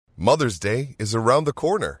Mother's Day is around the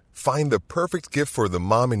corner. Find the perfect gift for the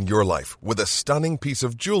mom in your life with a stunning piece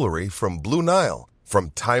of jewelry from Blue Nile.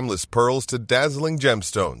 From timeless pearls to dazzling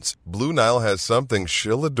gemstones, Blue Nile has something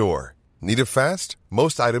she'll adore. Need it fast?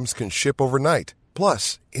 Most items can ship overnight.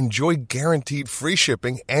 Plus, enjoy guaranteed free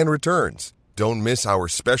shipping and returns. Don't miss our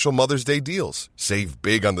special Mother's Day deals. Save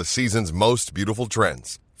big on the season's most beautiful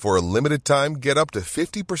trends. For a limited time, get up to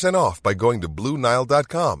 50% off by going to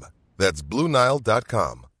BlueNile.com. That's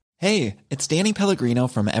BlueNile.com. Hey, it's Danny Pellegrino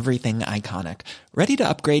from Everything Iconic. Ready to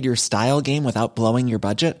upgrade your style game without blowing your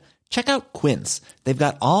budget? Check out Quince. They've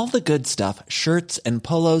got all the good stuff, shirts and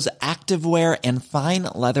polos, activewear, and fine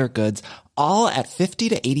leather goods, all at 50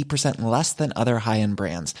 to 80% less than other high-end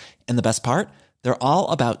brands. And the best part? They're all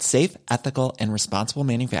about safe, ethical, and responsible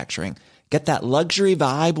manufacturing. Get that luxury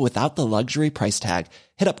vibe without the luxury price tag.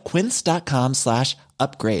 Hit up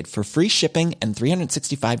quince.com/upgrade for free shipping and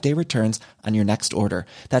 365-day returns on your next order.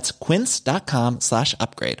 That's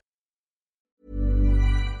quince.com/upgrade.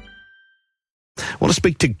 I want to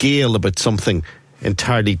speak to Gail about something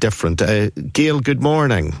entirely different. Gail, good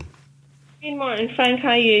morning. Good morning, Frank.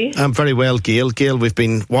 How are you? I'm very well, Gail. Gail, we've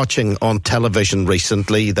been watching on television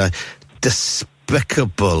recently the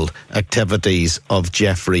despicable activities of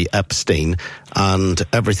Jeffrey Epstein and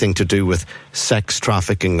everything to do with sex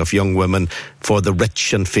trafficking of young women for the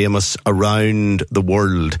rich and famous around the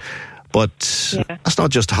world. But that's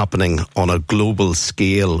not just happening on a global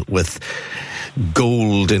scale with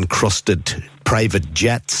gold-encrusted private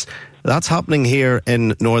jets. That's happening here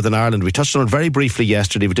in Northern Ireland. We touched on it very briefly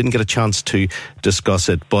yesterday. We didn't get a chance to discuss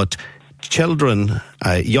it. But children,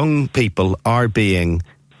 young people are being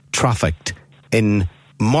trafficked in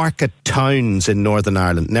market towns in Northern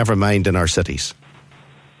Ireland, never mind in our cities.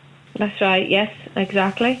 That's right, yes,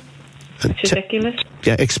 exactly. It's ridiculous.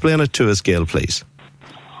 Explain it to us, Gail, please.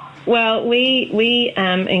 Well, we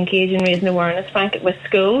engage in raising awareness, Frank, with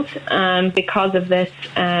schools because of this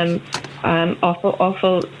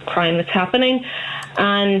awful crime that's happening.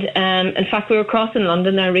 And in fact, we were crossing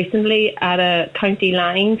London there recently at a County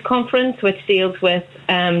Lines conference, which deals with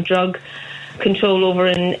drug control over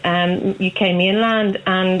in UK mainland.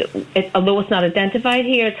 And although it's not identified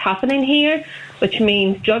here, it's happening here, which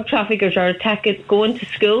means drug traffickers are going to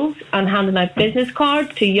schools and handing out business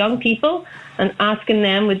cards to young people and asking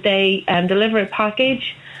them would they deliver a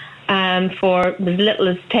package for as little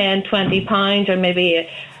as £10-20 or maybe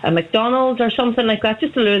a McDonald's or something like that,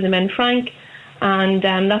 just to lure them in, Frank. And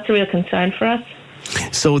that's a real concern for us.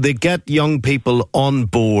 So they get young people on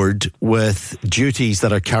board with duties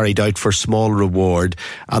that are carried out for small reward,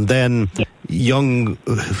 and then young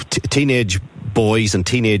teenage boys and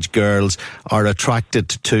teenage girls are attracted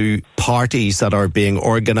to parties that are being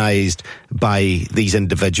organised by these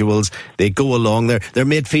individuals. They go along there. They're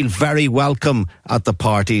made feel very welcome at the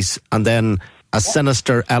parties, and then a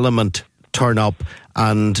sinister element turn up,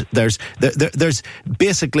 and there's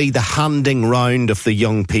basically the handing round of the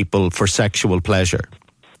young people for sexual pleasure.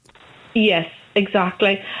 Yes,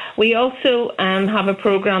 exactly. We also have a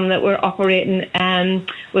programme that we're operating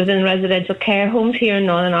within residential care homes here in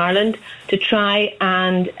Northern Ireland to try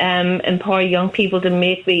and empower young people to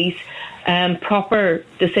make these proper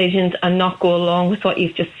decisions and not go along with what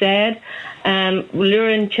you've just said.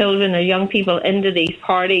 Luring children or young people into these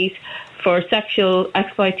parties for sexual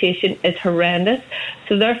exploitation is horrendous.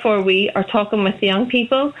 So therefore we are talking with the young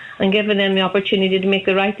people and giving them the opportunity to make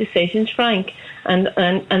the right decisions, Frank, and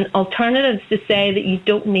alternatives to say that you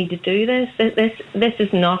don't need to do this. This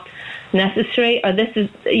is not necessary, or this is,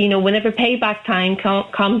 whenever payback time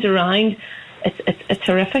comes around, it's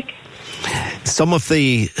horrific. Some of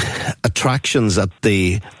the attractions at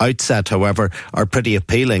the outset, however, are pretty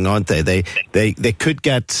appealing, aren't they? They could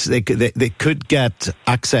get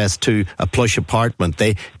access to a plush apartment.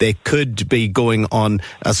 They could be going on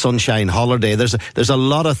a sunshine holiday. There's a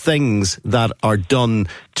lot of things that are done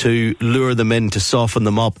to lure them in, to soften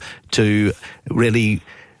them up, to really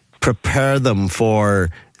prepare them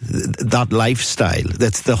for that lifestyle.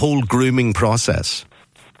 That's the whole grooming process.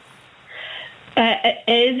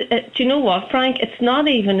 Do you know what, Frank? It's not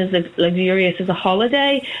even as luxurious as a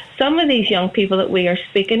holiday. Some of these young people that we are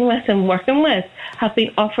speaking with and working with have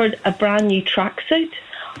been offered a brand new tracksuit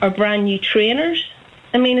or brand new trainers.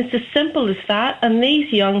 I mean, it's as simple as that. And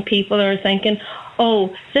these young people are thinking,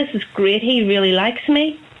 oh, this is great, he really likes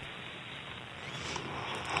me.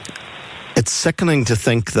 It's sickening to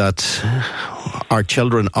think that our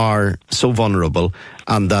children are so vulnerable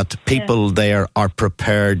and that people there are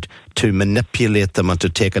prepared to manipulate them and to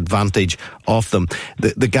take advantage of them.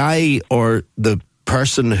 The guy or the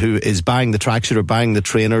person who is buying the tracksuit or buying the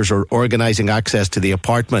trainers or organising access to the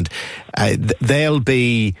apartment, they'll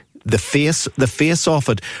be the face of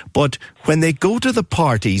it. But when they go to the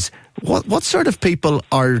parties, what sort of people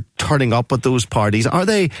are turning up at those parties? Are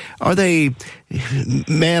they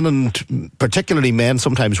men, and particularly men,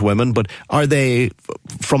 sometimes women, but are they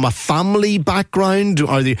from a family background?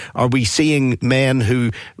 Are we seeing men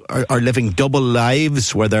who are living double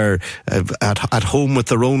lives, where they're at home with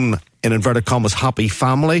their own, in inverted commas, happy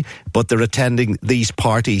family, but they're attending these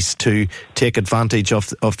parties to take advantage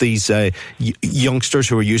of these youngsters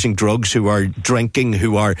who are using drugs, who are drinking,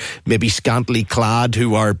 who are maybe scantily clad,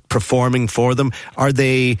 who are performing for them? Are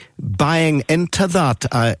they buying into that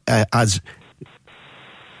as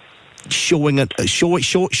showing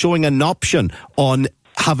an option on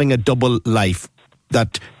having a double life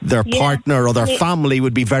that their partner or their family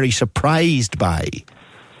would be very surprised by?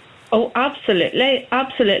 Oh, absolutely,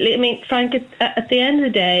 absolutely. I mean, Frank, at the end of the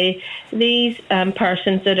day, these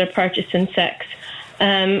persons that are purchasing sex,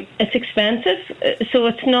 it's expensive. So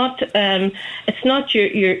it's not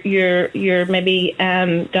your maybe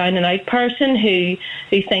down and out person who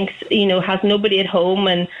thinks, has nobody at home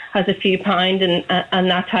and has a few pounds and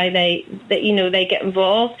that's how they get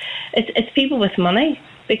involved. It's people with money.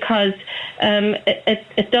 Because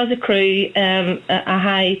it does accrue a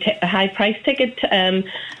high price ticket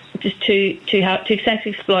just to sex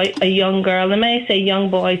exploit a young girl, and may I say young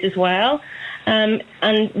boys as well, and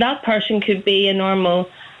that person could be a normal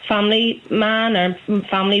family man or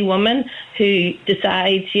family woman who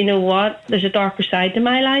decides, you know what, there's a darker side to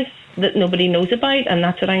my life that nobody knows about, and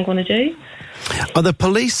that's what I'm going to do. Are the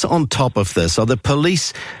police on top of this? Are the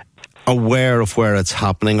police aware of where it's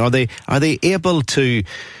happening? Are they able to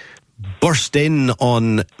burst in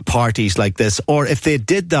on parties like this? Or if they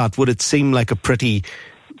did that, would it seem like a pretty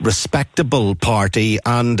respectable party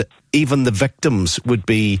and even the victims would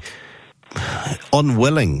be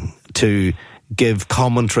unwilling to give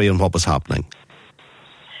commentary on what was happening?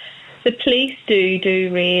 The police do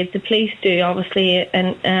raids. The police do obviously,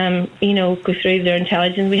 and go through their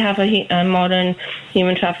intelligence. We have a modern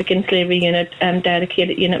human trafficking slavery unit,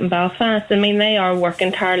 dedicated unit in Belfast. I mean, they are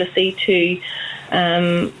working tirelessly to,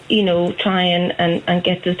 try and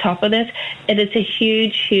get to the top of this. It is a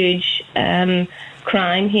huge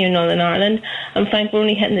crime here in Northern Ireland. And Frank, we're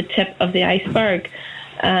only hitting the tip of the iceberg.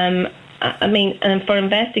 And for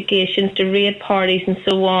investigations to raid parties and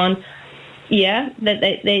so on. Yeah, that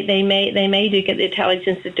they may do get the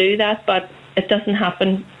intelligence to do that, but it doesn't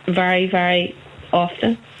happen very, very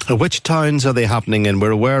often. Which towns are they happening in?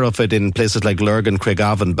 We're aware of it in places like Lurgan,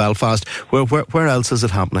 Craigavon, Belfast. Where else is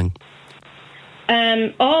it happening?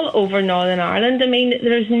 All over Northern Ireland. I mean,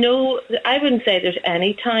 I wouldn't say there's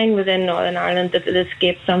any town within Northern Ireland that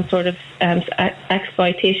escapes some sort of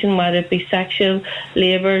exploitation, whether it be sexual,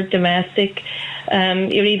 labour, domestic.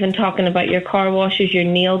 You're even talking about your car washes, your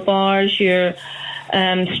nail bars, your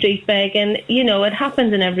street begging. It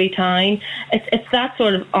happens in every town. It's that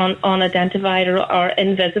sort of unidentified or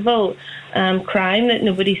invisible crime that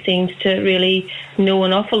nobody seems to really know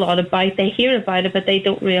an awful lot about. They hear about it, but they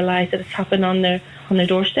don't realise that it's happened on their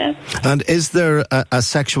doorstep. And is there a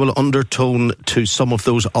sexual undertone to some of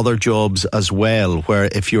those other jobs as well, where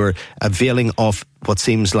if you're availing of what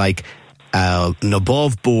seems like an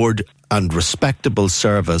above board and respectable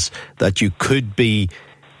service, that you could be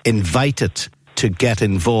invited to get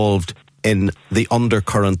involved in the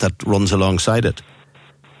undercurrent that runs alongside it?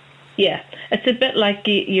 Yeah, it's a bit like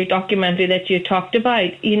your documentary that you talked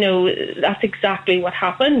about. That's exactly what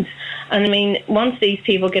happens. And I mean, once these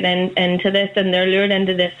people get into this and they're lured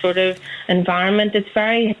into this sort of environment, it's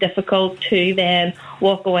very difficult to then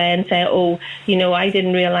walk away and say, I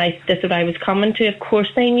didn't realise this is what I was coming to. Of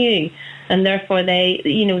course they knew. And therefore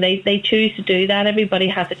they choose to do that. Everybody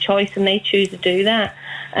has a choice and they choose to do that.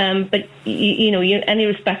 But any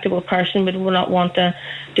respectable person would not want to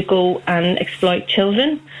go and exploit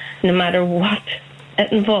children, no matter what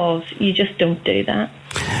it involves. You just don't do that.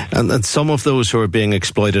 And some of those who are being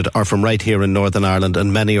exploited are from right here in Northern Ireland,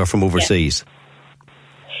 and many are from overseas. Yeah.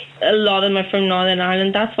 A lot of them are from Northern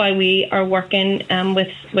Ireland. That's why we are working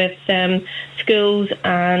with schools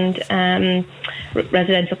and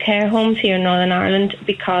residential care homes here in Northern Ireland,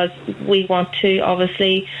 because we want to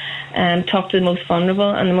obviously talk to the most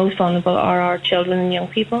vulnerable, and the most vulnerable are our children and young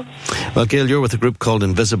people. Well, Gail, you're with a group called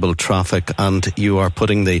Invisible Traffic, and you are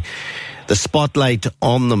putting the spotlight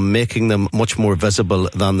on them, making them much more visible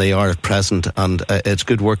than they are at present, and it's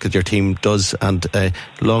good work that your team does, and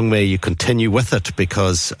long may you continue with it,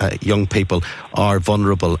 because young people are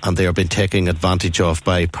vulnerable and they are being taken advantage of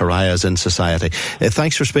by pariahs in society.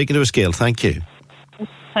 Thanks for speaking to us, Gail. Thank you.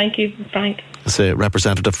 Thank you, Frank. It's a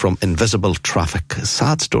representative from Invisible Traffic. A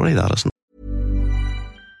sad story, that, isn't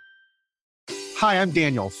it? Hi, I'm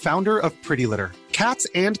Daniel, founder of Pretty Litter. Cats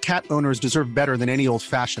and cat owners deserve better than any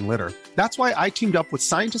old-fashioned litter. That's why I teamed up with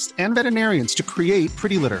scientists and veterinarians to create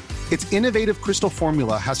Pretty Litter. Its innovative crystal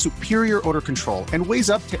formula has superior odor control and weighs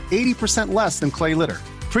up to 80% less than clay litter.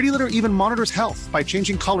 Pretty Litter even monitors health by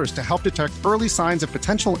changing colors to help detect early signs of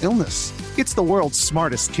potential illness. It's the world's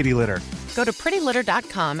smartest kitty litter. Go to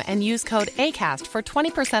prettylitter.com and use code ACAST for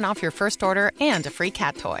 20% off your first order and a free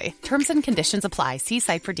cat toy. Terms and conditions apply. See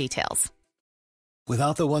site for details.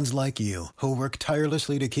 Without the ones like you, who work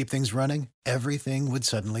tirelessly to keep things running, everything would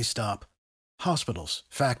suddenly stop. Hospitals,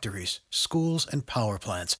 factories, schools, and power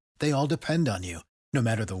plants, they all depend on you. No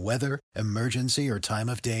matter the weather, emergency, or time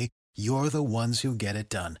of day, you're the ones who get it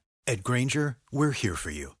done. At Grainger, we're here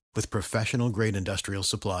for you with professional-grade industrial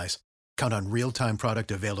supplies. Count on real-time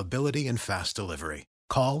product availability and fast delivery.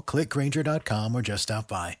 Call, click Grainger.com, or just stop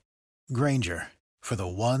by. Grainger, for the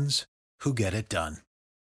ones who get it done.